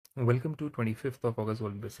Welcome to 25th of August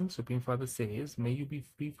World Blessing. Supreme Father says, may you be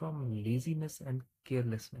free from laziness and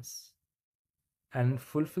carelessness and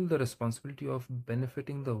fulfill the responsibility of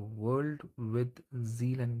benefiting the world with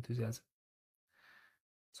zeal and enthusiasm.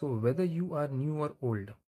 So, whether you are new or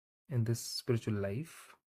old in this spiritual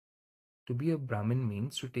life, to be a Brahmin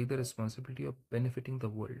means to take the responsibility of benefiting the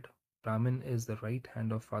world. Brahmin is the right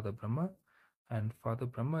hand of Father Brahma, and Father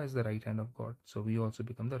Brahma is the right hand of God. So, we also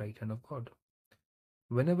become the right hand of God.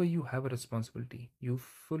 Whenever you have a responsibility, you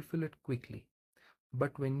fulfill it quickly.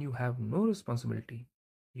 But when you have no responsibility,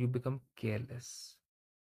 you become careless.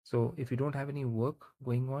 So if you don't have any work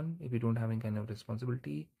going on, if you don't have any kind of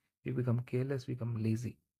responsibility, you become careless, become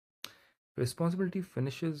lazy. Responsibility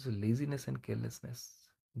finishes laziness and carelessness.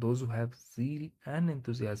 Those who have zeal and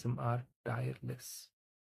enthusiasm are tireless.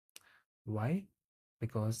 Why?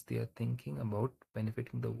 Because they are thinking about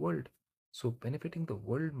benefiting the world. So benefiting the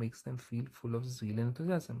world makes them feel full of zeal and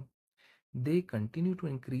enthusiasm. They continue to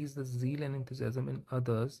increase the zeal and enthusiasm in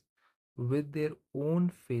others with their own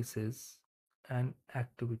faces and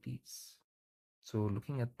activities. So,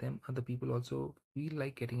 looking at them, other people also feel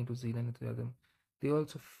like getting into zeal and enthusiasm. They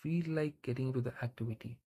also feel like getting into the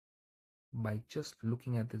activity by just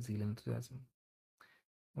looking at the zeal and enthusiasm.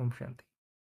 Om Shanti.